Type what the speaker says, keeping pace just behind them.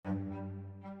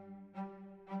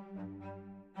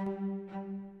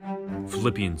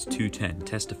Philippians 2:10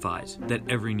 testifies that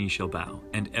every knee shall bow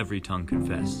and every tongue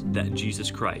confess that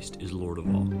Jesus Christ is Lord of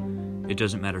all. It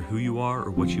doesn't matter who you are or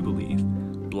what you believe,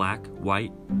 black,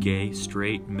 white, gay,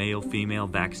 straight, male, female,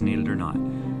 vaccinated or not,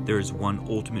 there is one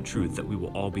ultimate truth that we will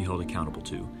all be held accountable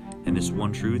to, and this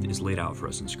one truth is laid out for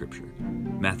us in Scripture.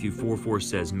 Matthew 4:4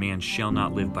 says, "Man shall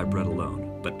not live by bread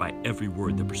alone, but by every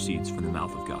word that proceeds from the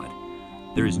mouth of God."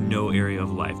 There is no area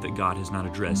of life that God has not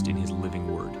addressed in His living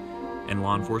word, and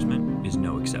law enforcement is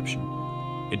no exception.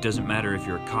 It doesn't matter if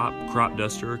you're a cop, crop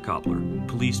duster, or cobbler,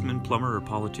 policeman, plumber, or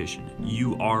politician,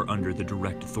 you are under the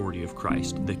direct authority of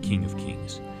Christ, the King of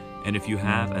Kings. And if you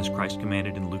have, as Christ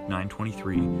commanded in Luke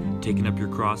 9:23, taken up your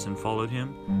cross and followed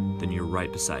Him, then you're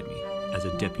right beside me as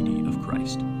a deputy of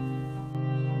Christ.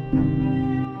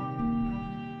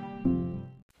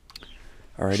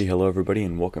 Alrighty, hello everybody,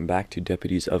 and welcome back to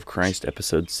Deputies of Christ,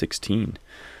 episode 16.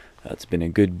 It's been a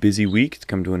good, busy week. It's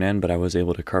come to an end, but I was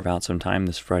able to carve out some time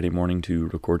this Friday morning to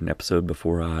record an episode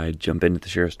before I jump into the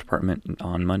Sheriff's Department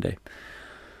on Monday.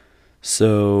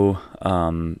 So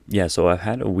I've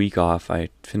had a week off. I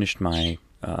finished my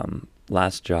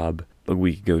last job a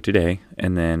week ago today,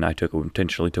 and then I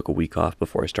intentionally took a week off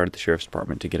before I started the Sheriff's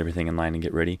Department to get everything in line and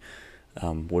get ready.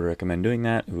 Would recommend doing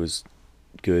that. It was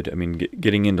good. I mean,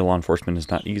 getting into law enforcement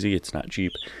is not easy. It's not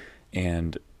cheap,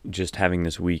 and just having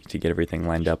this week to get everything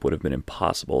lined up would have been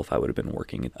impossible if I would have been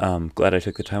working. Glad I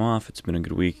took the time off. It's been a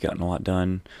good week, gotten a lot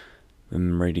done.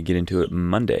 I'm ready to get into it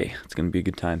Monday. It's going to be a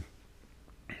good time.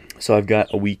 So I've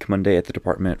got a week Monday at the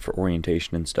department for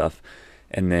orientation and stuff,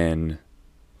 and then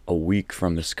a week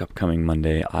from this upcoming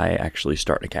Monday, I actually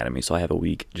start academy. So I have a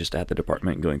week just at the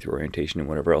department going through orientation and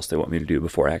whatever else they want me to do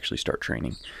before I actually start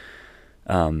training.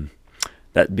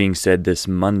 That being said, this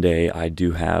Monday I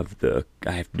have to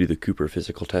do the Cooper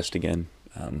physical test again,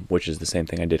 which is the same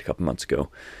thing I did a couple months ago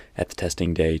at the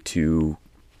testing day to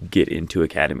get into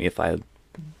academy. If I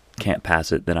can't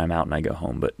pass it, then I'm out and I go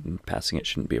home, but passing it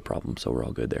shouldn't be a problem, so we're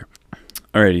all good there.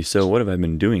 Alrighty, so what have I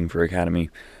been doing for academy?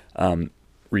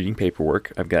 Reading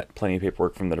paperwork. I've got plenty of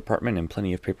paperwork from the department and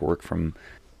plenty of paperwork from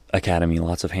academy,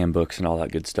 lots of handbooks and all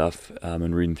that good stuff,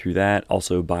 and reading through that.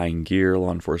 Also buying gear.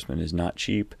 Law enforcement is not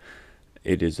cheap.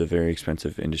 It is a very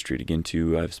expensive industry to get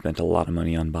into. I've spent a lot of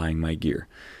money on buying my gear.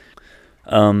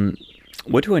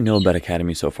 What do I know about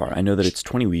academy so far? I know that it's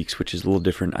 20 weeks, which is a little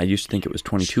different. I used to think it was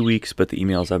 22 weeks, but the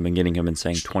emails I've been getting have been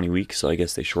saying 20 weeks, so I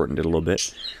guess they shortened it a little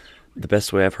bit. The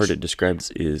best way I've heard it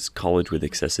described is college with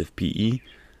excessive PE.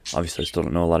 Obviously, I still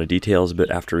don't know a lot of details, but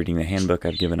after reading the handbook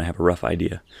I have a rough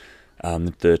idea.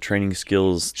 The training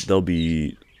skills they'll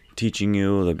be teaching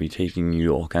you, they'll be taking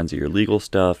you all kinds of your legal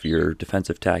stuff, your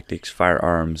defensive tactics,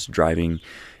 firearms, driving,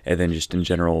 and then just in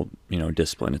general,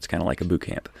 discipline. It's kind of like a boot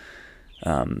camp.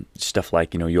 Stuff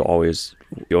like, you always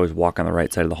walk on the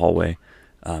right side of the hallway.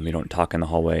 You don't talk in the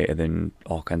hallway, and then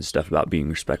all kinds of stuff about being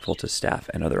respectful to staff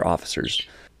and other officers,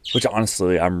 which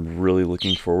honestly I'm really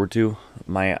looking forward to.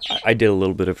 I did a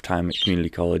little bit of time at community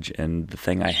college, and the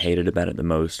thing I hated about it the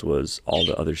most was all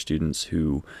the other students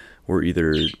who were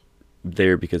either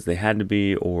there because they had to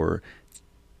be, or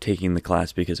taking the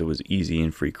class because it was easy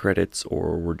and free credits,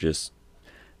 or were just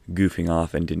goofing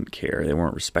off and didn't care. They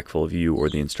weren't respectful of you or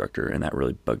the instructor, and that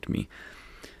really bugged me.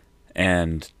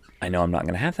 And I know I'm not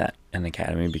going to have that in the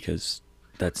academy because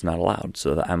that's not allowed.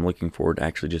 So I'm looking forward to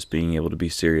actually just being able to be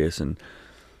serious and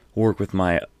work with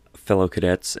my fellow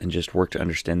cadets and just work to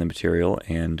understand the material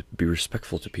and be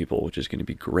respectful to people, which is going to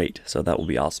be great. So that will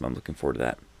be awesome. I'm looking forward to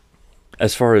that.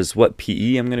 As far as what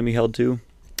PE I'm going to be held to,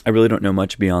 I really don't know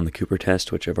much beyond the Cooper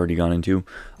test, which I've already gone into.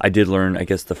 I did learn, I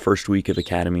guess, the first week of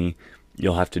academy,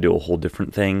 you'll have to do a whole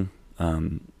different thing.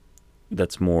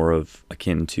 That's more of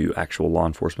akin to actual law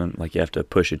enforcement. Like you have to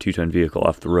push a 2-ton vehicle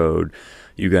off the road.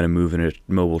 You got to move in a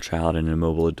mobile child and a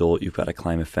mobile adult. You've got to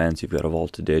climb a fence. You've got to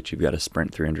vault a ditch. You've got to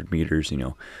sprint 300 meters,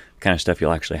 kind of stuff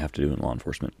you'll actually have to do in law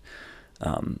enforcement.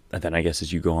 And then I guess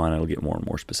as you go on, it'll get more and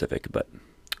more specific, but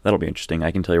that'll be interesting.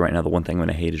 I can tell you right now, the one thing I'm going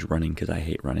to hate is running, because I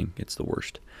hate running. It's the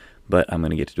worst. But I'm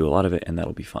going to get to do a lot of it, and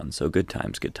that'll be fun. So good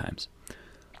times, good times.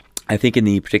 I think in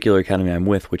the particular academy I'm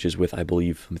with, which is with, I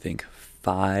think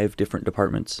 4 different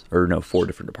departments.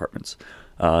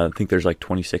 I think there's like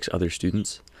 26 other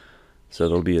students. So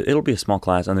it'll be a small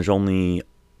class, and there's only,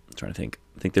 I think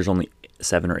there's only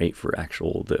 7 or 8 for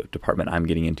the department I'm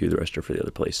getting into. The rest are for the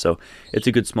other place. So it's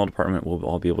a good small department. We'll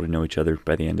all be able to know each other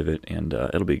by the end of it, and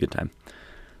it'll be a good time.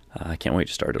 I can't wait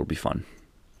to start. It'll be fun.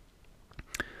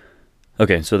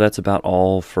 Okay, so that's about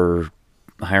all for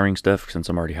hiring stuff since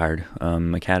I'm already hired.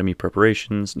 Academy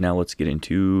preparations. Now let's get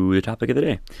into the topic of the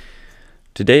day.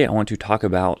 Today I want to talk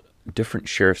about different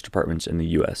sheriff's departments in the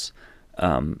U.S.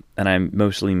 And I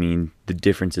mostly mean the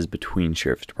differences between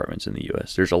sheriff's departments in the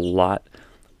U.S. There's a lot.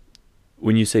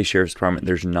 When you say sheriff's department,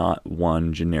 there's not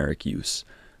one generic use.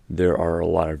 There are a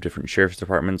lot of different sheriff's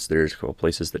departments. There's a couple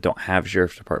places that don't have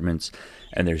sheriff's departments,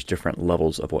 and there's different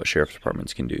levels of what sheriff's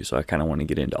departments can do. So I kind of want to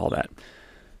get into all that.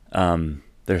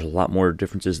 There's a lot more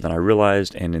differences than I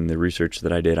realized, and in the research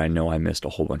that I did, I know I missed a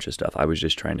whole bunch of stuff. I was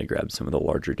just trying to grab some of the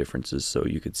larger differences so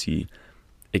you could see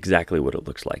exactly what it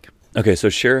looks like. Okay, so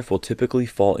sheriff will typically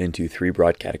fall into three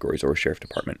broad categories, or sheriff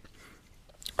department.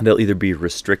 They'll either be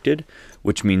restricted,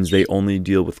 which means they only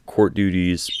deal with court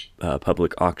duties,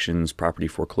 public auctions, property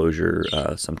foreclosure,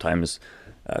 sometimes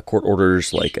court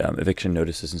orders like eviction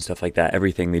notices and stuff like that.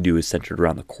 Everything they do is centered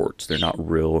around the courts. They're not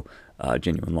real,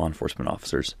 genuine law enforcement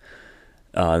officers.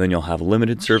 Then you'll have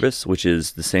limited service, which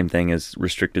is the same thing as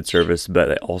restricted service, but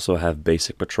they also have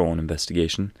basic patrol and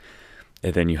investigation.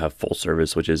 And then you have full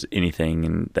service, which is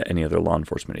anything that any other law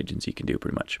enforcement agency can do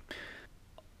pretty much.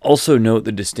 Also note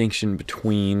the distinction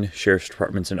between sheriff's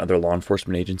departments and other law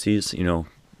enforcement agencies.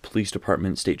 Police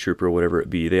department, state trooper, whatever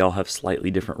it be, they all have slightly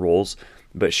different roles,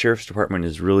 but sheriff's department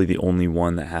is really the only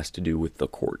one that has to do with the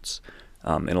courts.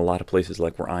 In a lot of places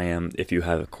like where I am, if you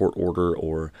have a court order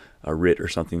or a writ or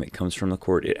something that comes from the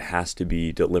court, it has to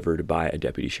be delivered by a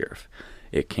deputy sheriff.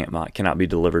 It cannot be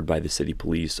delivered by the city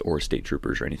police or state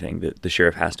troopers or anything. The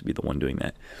sheriff has to be the one doing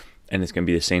that. And it's going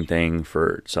to be the same thing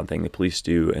for something the police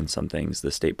do and some things the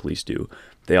state police do.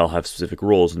 They all have specific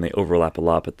roles and they overlap a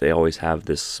lot, but they always have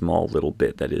this small little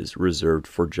bit that is reserved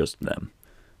for just them.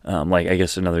 Like, I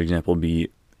guess another example would be,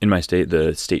 in my state,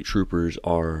 the state troopers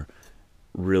are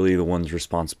really the ones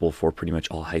responsible for pretty much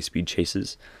all high-speed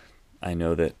chases. I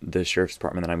know that the sheriff's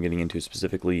department that I'm getting into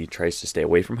specifically tries to stay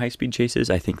away from high-speed chases.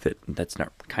 I think that's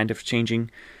not kind of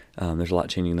changing. There's a lot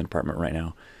changing in the department right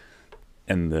now.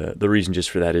 And the reason just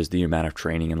for that is the amount of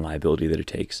training and liability that it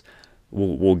takes.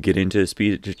 We'll get into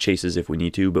speed chases if we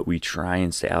need to, but we try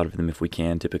and stay out of them if we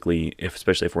can. Typically,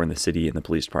 especially if we're in the city and the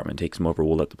police department takes them over,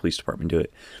 we'll let the police department do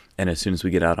it. And as soon as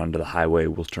we get out onto the highway,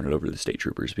 we'll turn it over to the state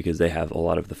troopers because they have a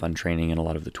lot of the fun training and a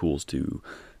lot of the tools to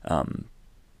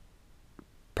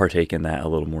partake in that a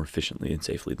little more efficiently and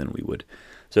safely than we would.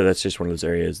 So that's just one of those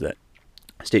areas that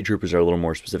state troopers are a little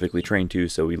more specifically trained to,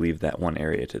 so we leave that one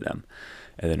area to them.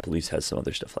 And then police has some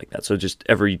other stuff like that. So just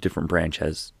every different branch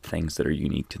has things that are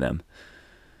unique to them.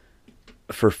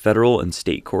 For federal and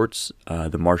state courts,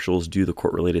 the marshals do the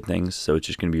court-related things. So it's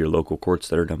just going to be your local courts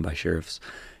that are done by sheriffs.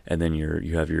 And then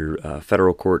you have your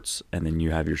federal courts, and then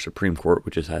you have your Supreme Court,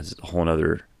 which just has a whole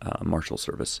other marshal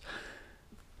service.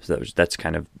 So that's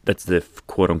the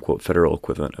quote-unquote federal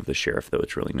equivalent of the sheriff, though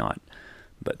it's really not.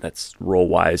 But that's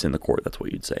role-wise in the court, that's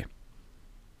what you'd say.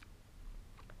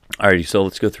 Alrighty, so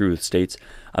let's go through the states.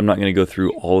 I'm not going to go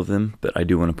through all of them, but I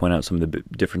do want to point out some of the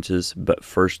differences. But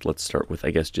first, let's start with,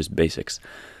 I guess, just basics.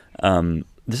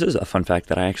 This is a fun fact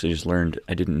that I actually just learned.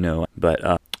 I didn't know, but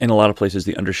in a lot of places,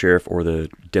 the undersheriff or the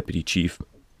deputy chief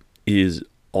is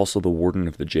also the warden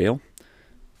of the jail.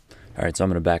 Alright, so I'm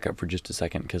going to back up for just a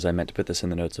second because I meant to put this in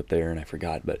the notes up there and I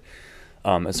forgot. But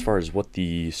as far as what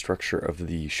the structure of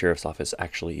the sheriff's office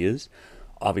actually is,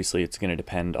 obviously it's going to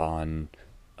depend on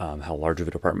how large of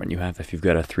a department you have. If you've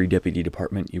got a 3-deputy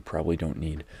department, you probably don't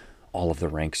need all of the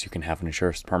ranks you can have in a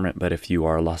sheriff's department. But if you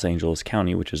are Los Angeles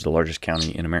County, which is the largest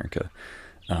county in America,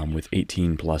 with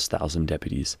 18,000+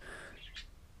 deputies,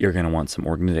 you're going to want some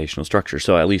organizational structure.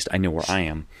 So at least I know where I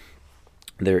am.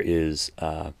 There is,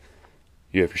 you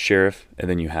have your sheriff, and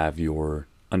then you have your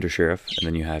undersheriff, and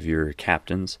then you have your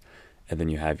captains, and then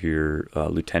you have your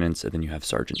lieutenants, and then you have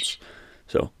sergeants.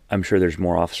 So I'm sure there's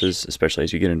more offices, especially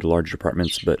as you get into large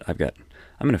departments, but the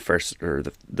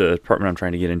department I'm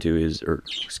trying to get into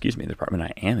the department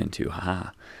I am into,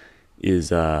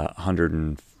 is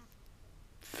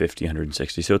 150,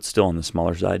 160. So it's still on the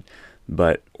smaller side,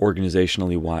 but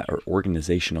organizationally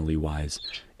wise,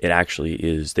 it actually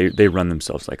is, they run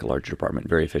themselves like a large department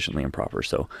very efficiently and proper.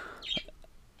 So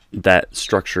that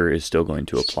structure is still going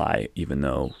to apply, even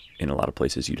though in a lot of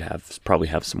places you'd probably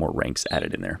have some more ranks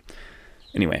added in there.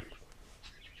 Anyway,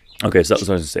 okay, so that was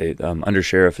what I was going to say.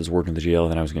 Undersheriff is warden of the jail,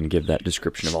 and I was going to give that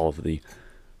description of all of the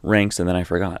ranks, and then I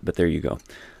forgot, but there you go.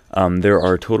 There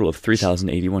are a total of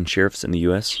 3,081 sheriffs in the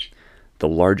U.S. The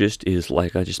largest is,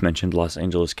 like I just mentioned, Los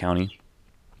Angeles County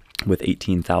with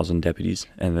 18,000 deputies,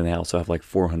 and then they also have like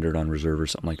 400 on reserve or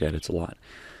something like that. It's a lot.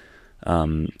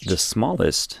 The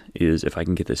smallest is, if I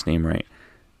can get this name right,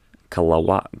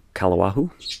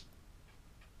 Kalawao,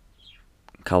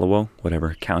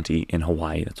 whatever, county in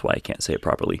Hawaii. That's why I can't say it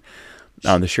properly.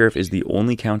 The sheriff is the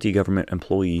only county government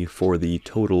employee for the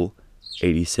total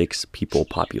 86 people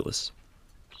populace.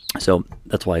 So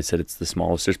that's why I said it's the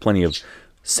smallest. There's plenty of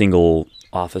single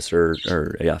officer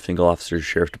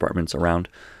sheriff departments around,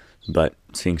 but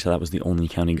seeing so that was the only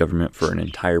county government for an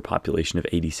entire population of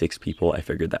 86 people, I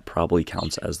figured that probably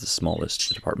counts as the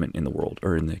smallest department in the world,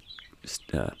 or in the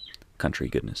country.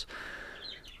 Goodness.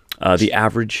 The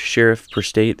average sheriff per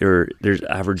state, there's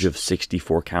average of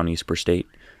 64 counties per state.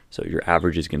 So your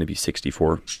average is going to be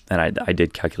 64. And I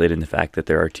did calculate in the fact that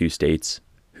there are 2 states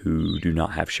who do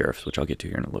not have sheriffs, which I'll get to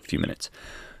here in a few minutes.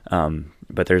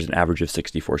 But there's an average of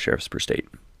 64 sheriffs per state.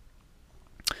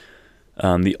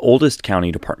 The oldest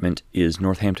county department is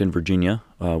Northampton, Virginia,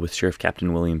 with Sheriff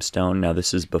Captain William Stone. Now,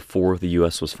 this is before the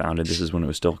U.S. was founded. This is when it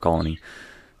was still a colony,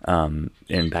 and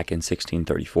back in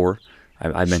 1634.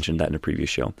 I mentioned that in a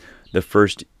previous show. The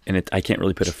first, I can't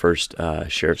really put a first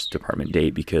sheriff's department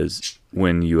date because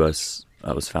when U.S.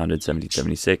 Was founded,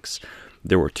 1776,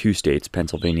 there were 2 states,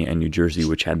 Pennsylvania and New Jersey,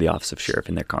 which had the office of sheriff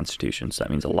in their constitution. So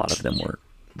that means a lot of them were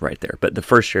right there. But the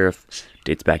first sheriff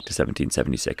dates back to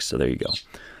 1776. So there you go.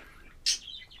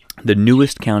 The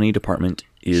newest county department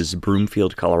is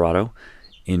Broomfield, Colorado,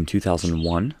 in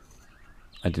 2001.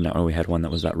 I did not know we had one that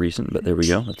was that recent, but there we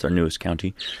go. That's our newest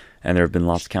county. And there have been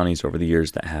lots of counties over the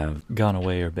years that have gone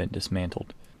away or been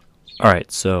dismantled. All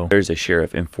right, so there's a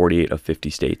sheriff in 48 of 50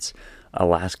 states.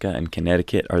 Alaska and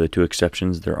Connecticut are the 2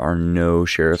 exceptions. There are no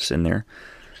sheriffs in there,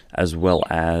 as well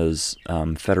as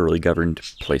federally governed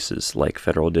places like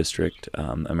Federal District,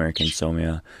 American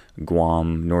Samoa,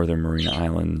 Guam, Northern Mariana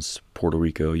Islands, Puerto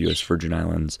Rico, U.S. Virgin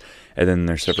Islands, and then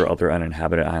there's several other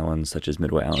uninhabited islands such as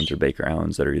Midway Islands or Baker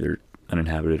Islands that are either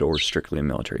uninhabited or strictly a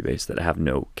military base that have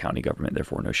no county government,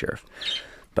 therefore no sheriff.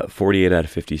 But 48 out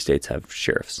of 50 states have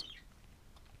sheriffs.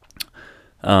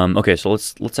 Okay, so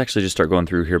let's actually just start going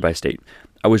through here by state.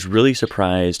 I was really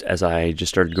surprised as I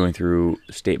just started going through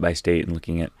state by state and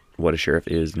looking at what a sheriff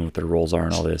is and what their roles are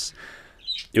and all this.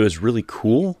 It was really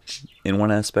cool in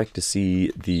one aspect to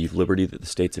see the liberty that the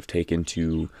states have taken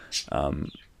to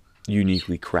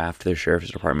uniquely craft their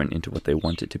sheriff's department into what they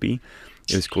want it to be.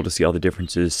 It was cool to see all the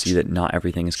differences, see that not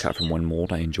everything is cut from one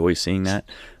mold. I enjoy seeing that,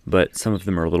 but some of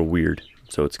them are a little weird,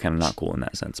 so it's kind of not cool in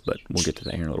that sense, but we'll get to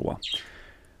that here in a little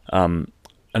while.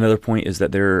 Another point is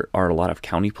that there are a lot of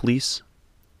county police,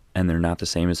 and they're not the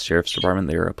same as the sheriff's department.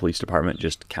 They're a police department,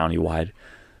 just county-wide.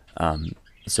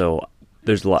 So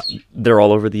there's a lot. They're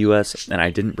all over the U.S., and I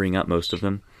didn't bring up most of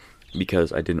them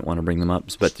because I didn't want to bring them up,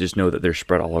 but just know that they're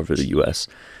spread all over the U.S.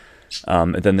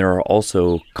 And then there are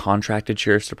also contracted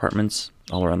sheriff's departments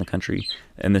all around the country,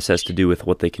 and this has to do with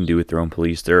what they can do with their own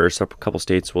police. There are a couple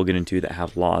states we'll get into that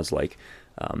have laws like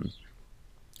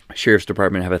sheriff's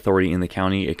department have authority in the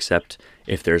county, except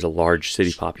if there's a large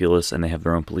city populace and they have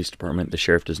their own police department, the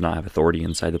sheriff does not have authority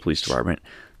inside the police department,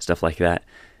 stuff like that.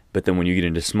 But then when you get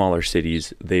into smaller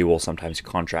cities, they will sometimes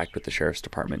contract with the sheriff's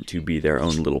department to be their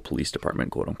own little police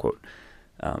department, quote unquote.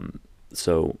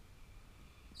 So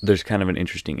there's kind of an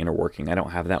interesting inner working. I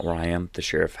don't have that where I am. The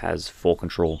sheriff has full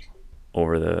control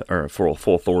over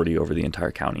full authority over the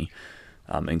entire county,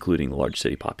 including the large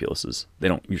city populaces. They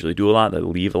don't usually do a lot. They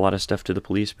leave a lot of stuff to the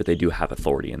police, but they do have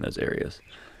authority in those areas.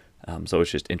 So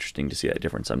it's just interesting to see that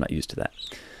difference. I'm not used to that.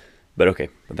 But okay,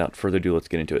 without further ado, let's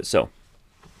get into it. So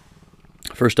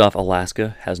first off,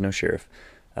 Alaska has no sheriff.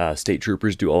 State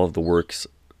troopers do all of the works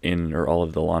or all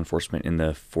of the law enforcement in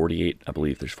the 48, I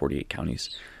believe there's 48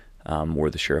 counties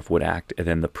where the sheriff would act. And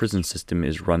then the prison system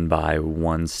is run by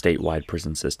one statewide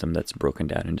prison system that's broken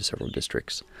down into several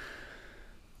districts.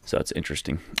 So that's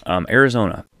interesting.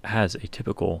 Arizona has a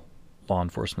typical law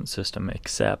enforcement system,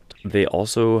 except they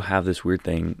also have this weird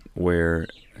thing where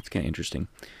it's kind of interesting.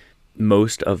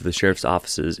 Most of the sheriff's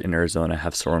offices in Arizona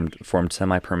have formed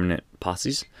semi-permanent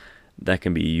posses that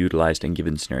can be utilized in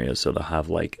given scenarios. So they'll have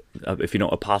if you know,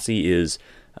 a posse is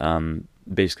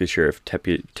basically sheriff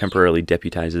temporarily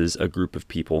deputizes a group of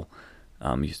people.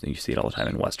 You see it all the time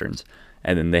in Westerns.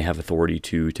 And then they have authority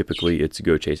to, typically it's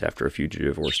go chase after a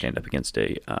fugitive or stand up against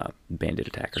a bandit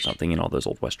attack or something in all those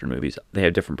old Western movies. They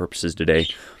have different purposes today,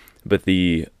 but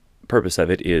the purpose of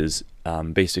it is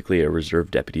basically a reserve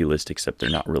deputy list, except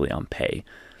they're not really on pay.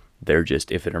 They're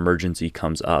just, if an emergency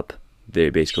comes up,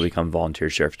 they basically become volunteer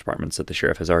sheriff's departments that the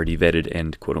sheriff has already vetted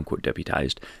and quote-unquote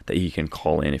deputized that he can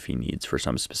call in if he needs for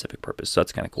some specific purpose. So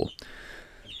that's kind of cool.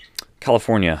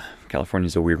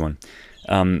 California's a weird one.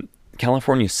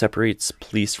 California separates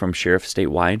police from sheriff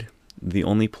statewide. The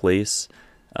only place,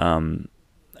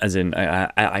 as in,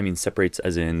 I mean separates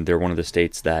as in they're one of the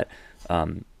states that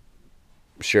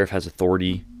sheriff has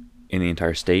authority in the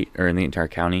entire state or in the entire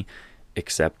county,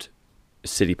 except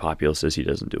city populace says he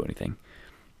doesn't do anything.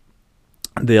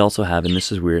 They also have, and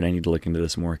this is weird, I need to look into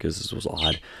this more because this was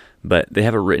odd, But they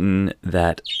have it written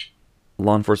that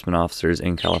law enforcement officers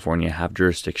in California have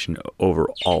jurisdiction over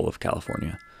all of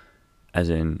California, as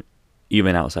in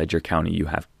even outside your county you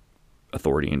have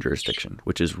authority and jurisdiction,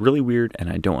 which is really weird, and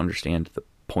I don't understand the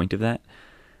point of that.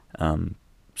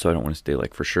 So I don't want to say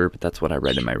like for sure, but that's what I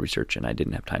read in my research, and I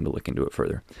didn't have time to look into it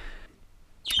further.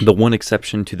 The one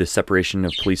exception to the separation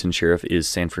of police and sheriff is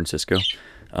San Francisco,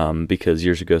 because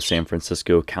years ago San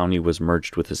Francisco County was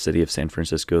merged with the city of San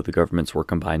Francisco. The governments were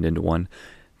combined into one.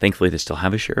 Thankfully, they still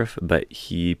have a sheriff, but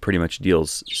he pretty much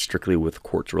deals strictly with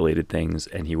courts-related things,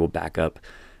 and he will back up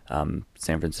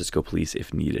San Francisco police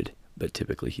if needed, but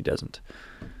typically he doesn't.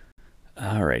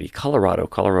 Alrighty, Colorado.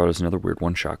 Colorado is another weird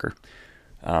one, shocker.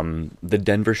 The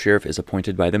Denver sheriff is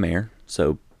appointed by the mayor,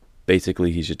 so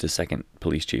basically he's just a second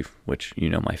police chief, which you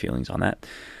know my feelings on that.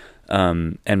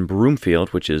 And Broomfield,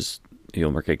 which is,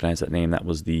 you'll recognize that name, that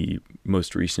was the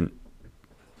most recent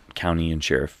county and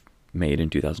sheriff made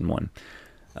in 2001.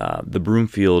 The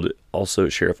Broomfield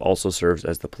sheriff also serves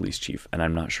as the police chief, and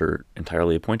I'm not sure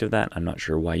entirely the point of that. I'm not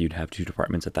sure why you'd have two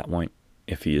departments at that point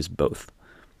if he is both.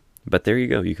 But there you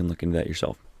go. You can look into that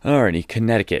yourself. Alrighty,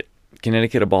 Connecticut.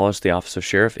 Connecticut abolished the office of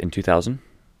sheriff in 2000.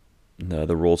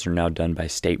 The roles are now done by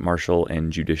state marshal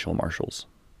and judicial marshals.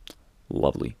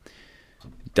 Lovely.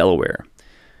 Delaware.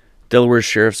 Delaware's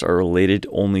sheriffs are related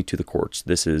only to the courts.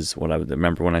 This is what I would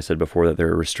remember when I said before that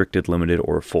they're restricted, limited,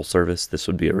 or full service. This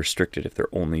would be a restricted if they're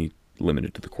only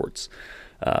limited to the courts.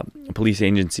 Police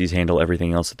agencies handle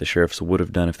everything else that the sheriffs would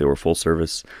have done if they were full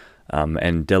service.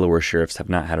 And Delaware sheriffs have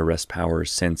not had arrest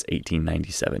powers since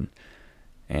 1897.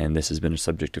 And this has been a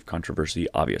subject of controversy,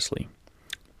 obviously.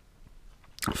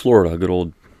 Florida, good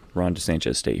old Ron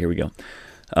DeSantis state. Here we go.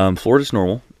 Florida's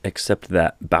normal, except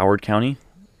that Broward County,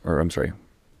 I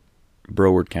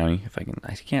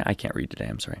can't read today,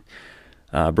 I'm sorry.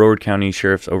 Broward County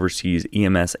sheriffs oversees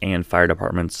EMS and fire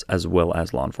departments as well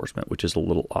as law enforcement, which is a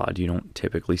little odd. You don't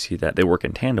typically see that. They work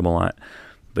in tandem a lot,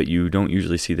 but you don't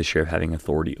usually see the sheriff having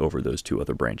authority over those two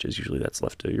other branches. Usually that's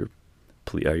left to your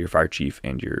fire chief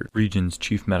and your region's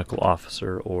chief medical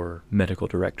officer or medical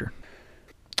director.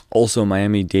 Also,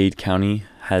 Miami-Dade County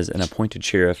has an appointed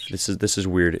sheriff. This is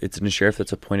weird. It's a sheriff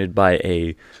that's appointed by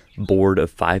a board of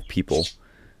 5 people,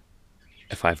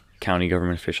 5 county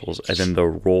government officials, and then the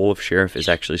role of sheriff is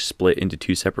actually split into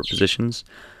 2 separate positions.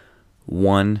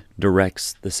 One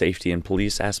directs the safety and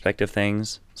police aspect of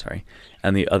things,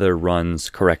 and the other runs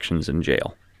corrections and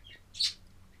jail.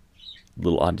 A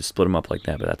little odd to split them up like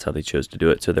that, but that's how they chose to do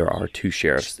it. So there are 2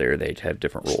 sheriffs there. They have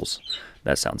different roles.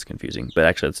 That sounds confusing, but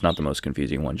actually it's not the most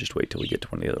confusing one. Just wait till we get to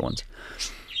one of the other ones.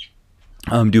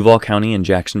 Duval County and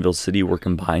Jacksonville City were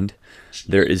combined.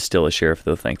 There is still a sheriff,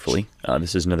 though, thankfully.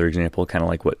 This is another example, kind of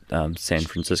like what San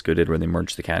Francisco did, where they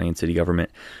merged the county and city government.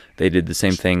 They did the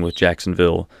same thing with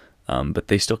Jacksonville, but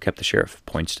they still kept the sheriff.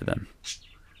 Points to them.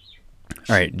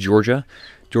 All right, Georgia.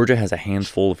 Georgia has a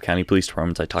handful of county police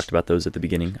departments. I talked about those at the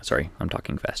beginning. Sorry, I'm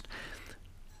talking fast.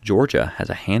 Georgia has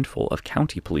a handful of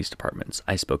county police departments.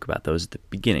 I spoke about those at the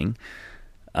beginning,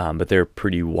 but they're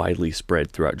pretty widely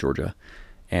spread throughout Georgia.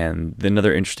 And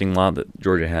another interesting law that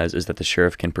Georgia has is that the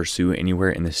sheriff can pursue anywhere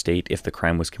in the state if the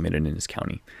crime was committed in his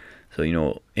county.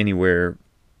 So, anywhere,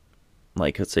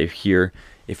 like let's say here,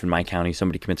 if in my county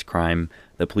somebody commits a crime,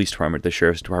 the police department, the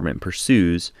sheriff's department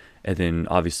pursues, and then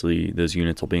obviously those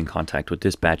units will be in contact with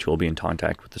dispatch, will be in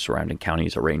contact with the surrounding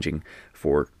counties, arranging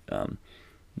for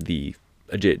the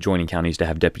adjoining counties to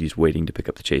have deputies waiting to pick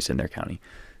up the chase in their county.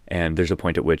 And there's a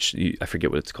point at which, I forget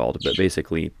what it's called, but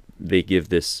basically they give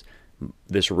this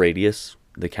radius.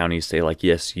 The counties say, like,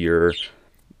 yes, your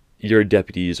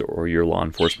deputies or your law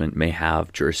enforcement may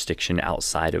have jurisdiction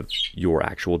outside of your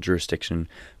actual jurisdiction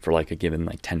for like a given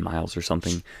 10 miles or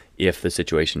something if the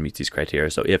situation meets these criteria.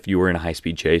 So if you were in a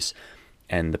high-speed chase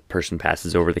and the person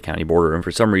passes over the county border and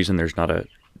for some reason there's not a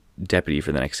deputy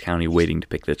for the next county waiting to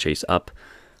pick the chase up,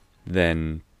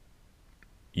 then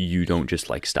you don't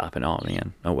just stop and,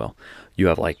 oh well, you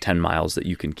have 10 miles that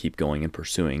you can keep going and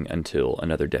pursuing until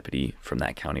another deputy from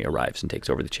that county arrives and takes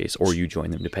over the chase, or you join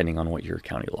them depending on what your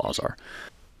county laws are.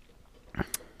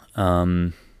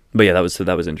 But yeah, that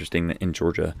was interesting that in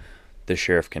Georgia, the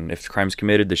sheriff can, if the crime's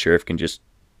committed, the sheriff can just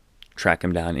track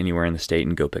him down anywhere in the state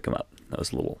and go pick him up. That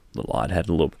was a little odd. Had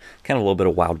a little bit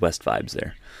of Wild West vibes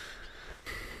there.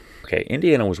 Okay,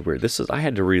 Indiana was weird. I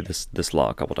had to read this law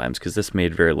a couple times because this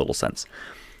made very little sense.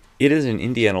 It is an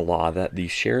Indiana law that the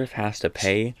sheriff has to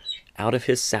pay out of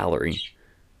his salary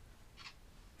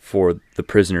for the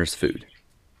prisoner's food.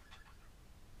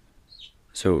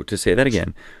 So to say that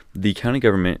again, the county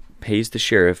government pays the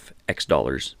sheriff X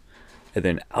dollars, and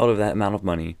then out of that amount of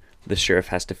money, the sheriff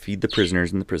has to feed the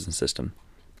prisoners in the prison system.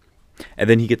 And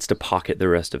then he gets to pocket the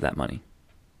rest of that money.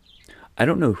 I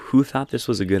don't know who thought this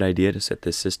was a good idea to set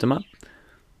this system up,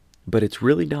 but it's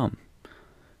really dumb.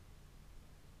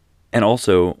 And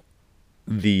also,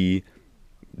 this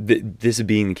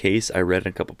being the case, I read in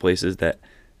a couple places that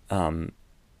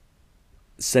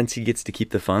since he gets to keep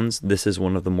the funds, this is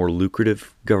one of the more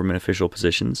lucrative government official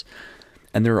positions.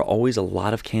 And there are always a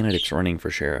lot of candidates running for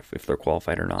sheriff, if they're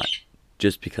qualified or not,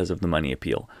 just because of the money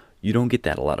appeal. You don't get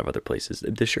that a lot of other places.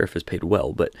 The sheriff is paid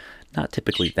well, but not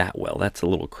typically that well. That's a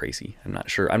little crazy. I'm not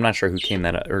sure who came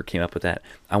up with that.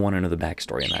 I want to know the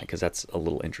backstory on that because that's a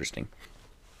little interesting.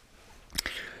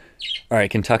 All right,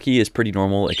 Kentucky is pretty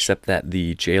normal, except that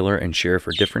the jailer and sheriff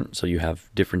are different. So you have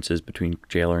differences between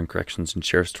jailer and corrections and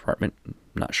sheriff's department. I'm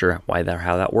not sure how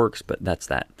that works, but that's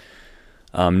that.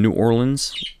 New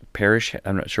Orleans parish,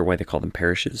 I'm not sure why they call them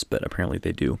parishes, but apparently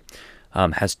they do,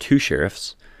 has 2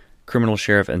 sheriffs, criminal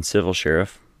sheriff and civil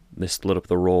sheriff. They split up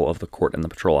the role of the court and the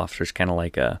patrol officers, kind of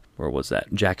like where was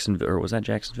that? Jacksonville, or was that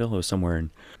Jacksonville? It was somewhere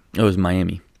it was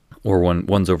Miami. Or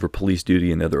one's over police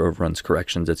duty and the other overruns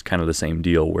corrections. It's kind of the same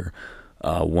deal where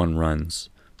one runs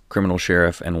criminal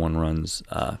sheriff and one runs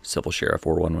civil sheriff,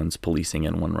 or one runs policing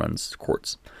and one runs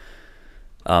courts.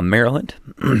 Maryland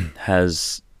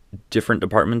has different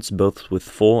departments, both with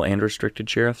full and restricted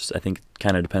sheriffs. I think it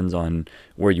kind of depends on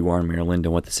where you are in Maryland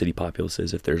and what the city populace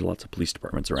is, if there's lots of police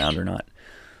departments around or not.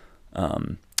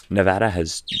 Nevada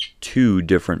has 2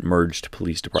 different merged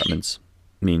police departments,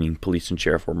 meaning police and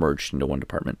sheriff were merged into one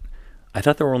department. I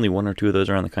thought there were only 1 or 2 of those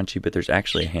around the country, but there's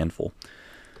actually a handful.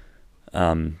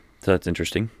 So that's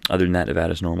interesting. Other than that,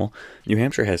 Nevada's normal. New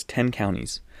Hampshire has 10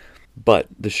 counties, but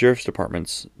the sheriff's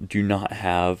departments do not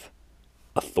have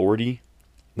authority.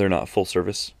 They're not full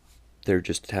service. They're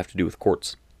just have to do with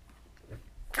courts.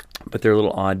 But they're a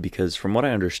little odd because from what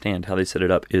I understand, how they set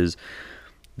it up is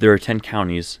there are 10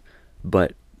 counties,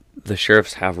 but the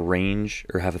sheriffs have range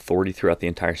or have authority throughout the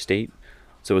entire state.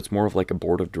 So it's more of like a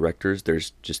board of directors.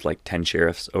 There's just like 10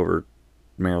 sheriffs over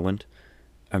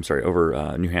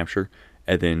over New Hampshire,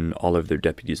 and then all of their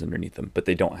deputies underneath them. But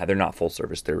they're not full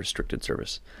service. They're restricted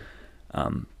service.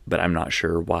 But I'm not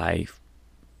sure why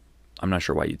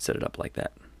you'd set it up like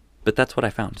that. But that's what I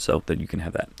found, so that you can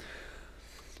have that.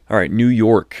 All right, New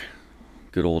York,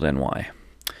 good old NY.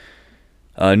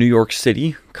 New York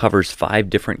City covers 5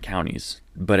 different counties,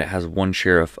 but it has 1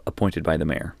 sheriff appointed by the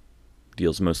mayor.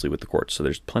 Deals mostly with the courts, so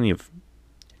there's plenty of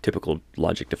typical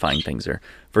logic-defying things there.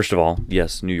 First of all,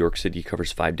 yes, New York City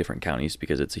covers 5 different counties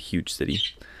because it's a huge city.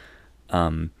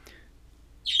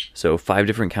 So 5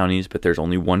 different counties, but there's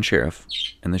only 1 sheriff,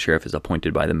 and the sheriff is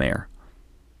appointed by the mayor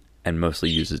and mostly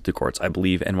uses the courts. I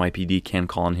believe NYPD can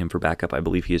call on him for backup. I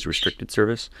believe he is restricted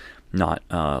service,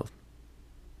 I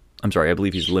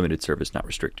believe he's limited service, not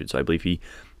restricted. So I believe he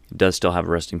does still have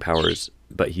arresting powers,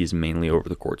 but he's mainly over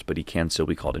the courts, but he can still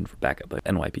be called in for backup by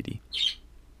NYPD.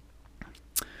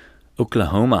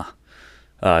 Oklahoma.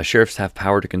 Sheriffs have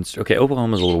power to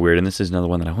Oklahoma's a little weird, and this is another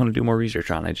one that I want to do more research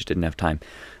on. I just didn't have time.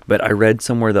 But I read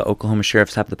somewhere that Oklahoma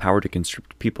sheriffs have the power to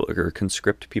conscript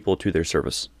people to their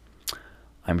service.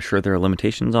 I'm sure there are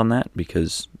limitations on that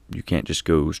because you can't just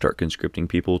go start conscripting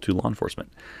people to law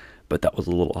enforcement. But that was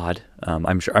a little odd.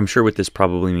 I'm sure what this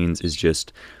probably means is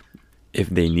just if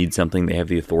they need something, they have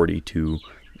the authority to,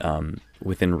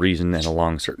 within reason and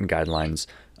along certain guidelines,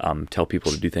 tell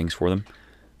people to do things for them.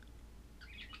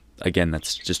 Again,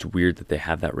 that's just weird that they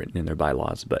have that written in their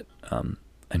bylaws, but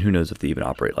and who knows if they even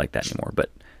operate like that anymore.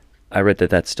 But I read that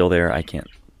that's still there. I can't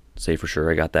say for sure.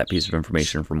 I got that piece of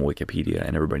information from Wikipedia,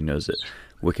 and everybody knows that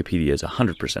Wikipedia is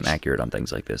 100% accurate on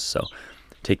things like this, so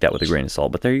take that with a grain of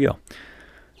salt. But there you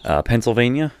go.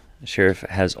 Pennsylvania, the sheriff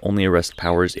has only arrest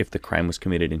powers if the crime was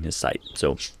committed in his sight.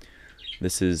 So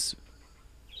this is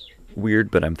weird,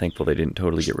 but I'm thankful they didn't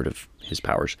totally get rid of his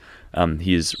powers.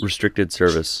 He is restricted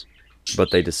service,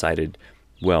 but they decided,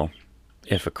 well,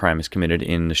 if a crime is committed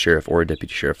in the sheriff or a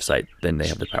deputy sheriff's sight, then they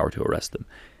have the power to arrest them.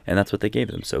 And that's what they gave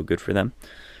them, so good for them.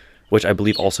 Which I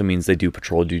believe also means they do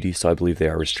patrol duty, so I believe they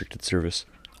are restricted service.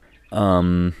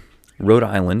 Rhode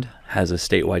Island has a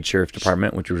statewide sheriff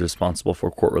department, which is responsible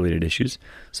for court-related issues.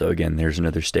 So again, there's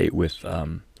another state with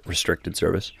restricted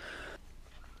service.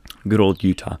 Good old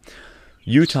Utah.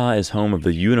 Utah is home of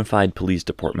the Unified Police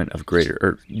Department of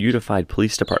Greater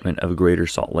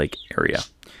Salt Lake area.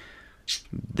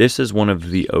 This is one of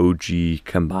the OG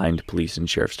combined police and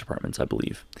sheriff's departments, I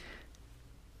believe.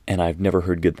 And I've never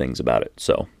heard good things about it,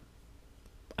 so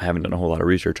I haven't done a whole lot of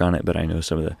research on it, but I know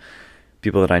some of the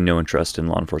people that I know and trust in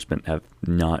law enforcement have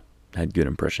not had good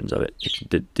impressions of it.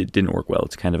 It didn't work well.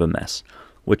 It's kind of a mess,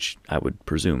 which I would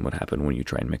presume would happen when you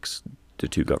try and mix the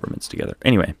two governments together.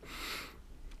 Anyway,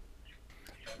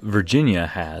 Virginia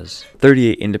has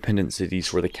 38 independent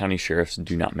cities where the county sheriffs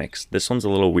do not mix. This one's a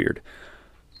little weird.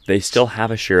 They still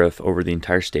have a sheriff over the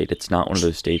entire state. It's not one of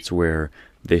those states where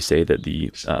they say that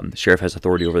the sheriff has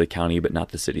authority over the county, but not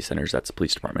the city centers. That's the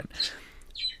police department.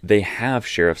 They have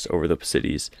sheriffs over the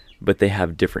cities, but they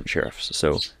have different sheriffs.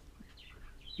 So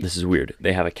this is weird.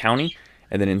 They have a county,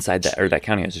 and then inside that, or that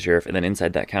county has a sheriff, and then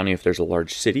inside that county, if there's a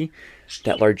large city,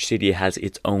 that large city has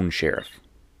its own sheriff.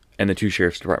 And the two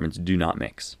sheriff's departments do not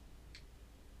mix.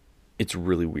 It's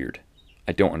really weird.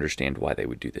 I don't understand why they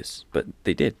would do this, but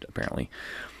they did, apparently.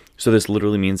 So this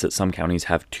literally means that some counties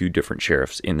have two different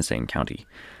sheriffs in the same county.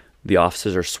 The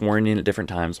offices are sworn in at different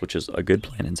times, which is a good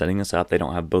plan in setting this up. They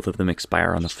don't have both of them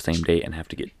expire on the same date and have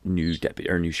to get new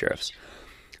new sheriffs.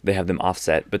 They have them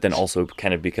offset, but then also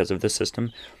kind of because of this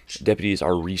system, deputies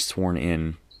are re-sworn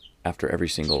in after every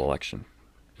single election,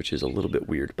 which is a little bit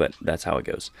weird, but that's how it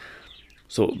goes.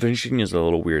 So Virginia is a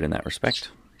little weird in that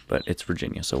respect, but it's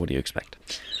Virginia, so what do you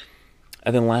expect?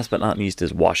 And then last but not least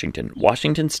is Washington.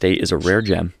 Washington State is a rare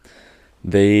gem.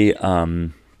 They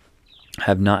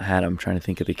have not had, I'm trying to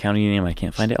think of the county name, I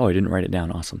can't find it. Oh, I didn't write it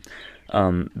down, awesome.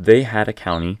 They had a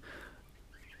county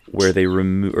where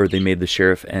they made the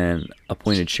sheriff an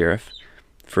appointed sheriff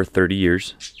for 30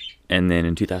 years. And then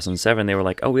in 2007, they were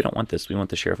like, oh, we don't want this. We want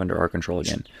the sheriff under our control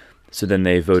again. So then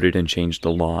they voted and changed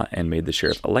the law and made the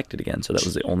sheriff elected again. So that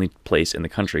was the only place in the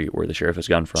country where the sheriff has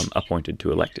gone from appointed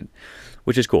to elected,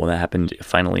 which is cool. That happened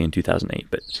finally in 2008,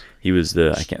 but he was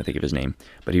I can't think of his name,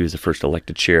 but he was the first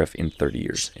elected sheriff in 30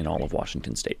 years in all of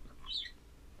Washington State.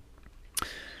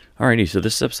 Alrighty, so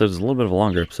this episode is a little bit of a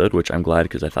longer episode, which I'm glad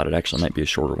because I thought it actually might be a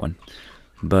shorter one.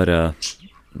 But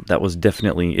that was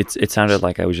definitely, it sounded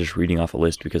like I was just reading off a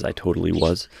list because I totally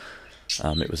was.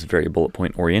 It was very bullet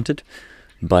point oriented.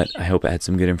 But I hope it had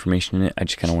some good information in it. I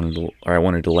just kind of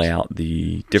wanted to lay out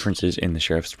the differences in the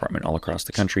sheriff's department all across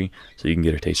the country so you can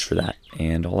get a taste for that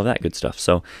and all of that good stuff.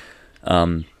 So,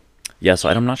 yeah, so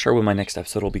I'm not sure when my next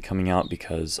episode will be coming out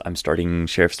because I'm starting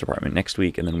sheriff's department next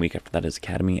week, and then the week after that is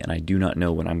academy, and I do not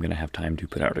know when I'm going to have time to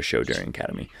put out a show during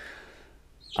academy.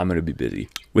 I'm going to be busy.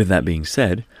 With that being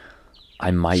said, I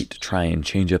might try and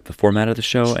change up the format of the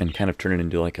show and kind of turn it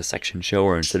into like a section show,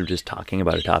 or instead of just talking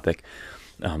about a topic,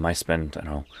 I spend, I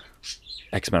don't know,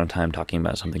 X amount of time talking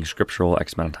about something scriptural,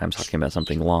 X amount of time talking about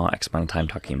something law, X amount of time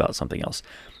talking about something else.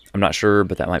 I'm not sure,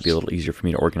 but that might be a little easier for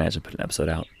me to organize and put an episode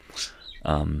out.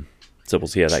 So we'll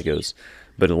see how that goes.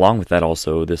 But along with that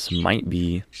also, this might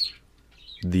be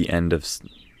the end of,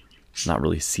 not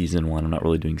really season one, I'm not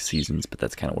really doing seasons, but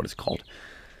that's kind of what it's called.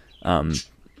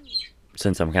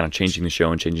 Since I'm kind of changing the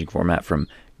show and changing format from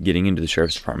getting into the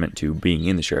sheriff's department to being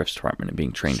in the sheriff's department and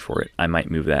being trained for it, I might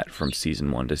move that from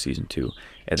season 1 to season 2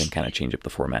 and then kind of change up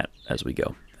the format as we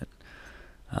go.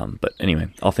 But anyway,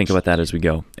 I'll think about that as we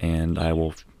go, and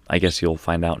I guess you'll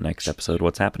find out next episode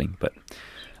what's happening. But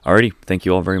alrighty, thank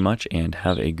you all very much and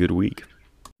have a good week.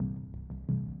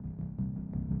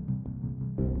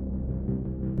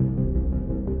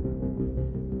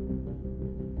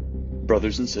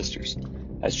 Brothers and sisters,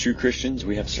 as true Christians,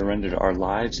 we have surrendered our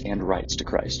lives and rights to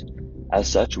Christ. As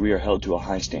such, we are held to a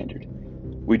high standard.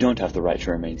 We don't have the right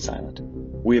to remain silent.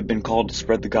 We have been called to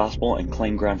spread the gospel and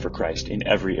claim ground for Christ in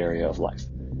every area of life.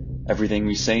 Everything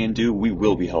we say and do, we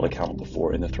will be held accountable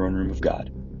for in the throne room of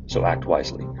God. So act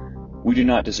wisely. We do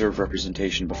not deserve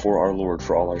representation before our Lord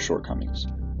for all our shortcomings.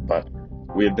 But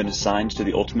we have been assigned to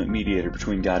the ultimate mediator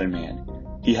between God and man.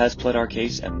 He has pled our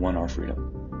case and won our freedom.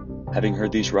 Having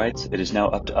heard these rights, it is now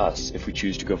up to us if we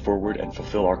choose to go forward and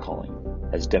fulfill our calling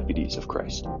as deputies of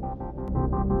Christ.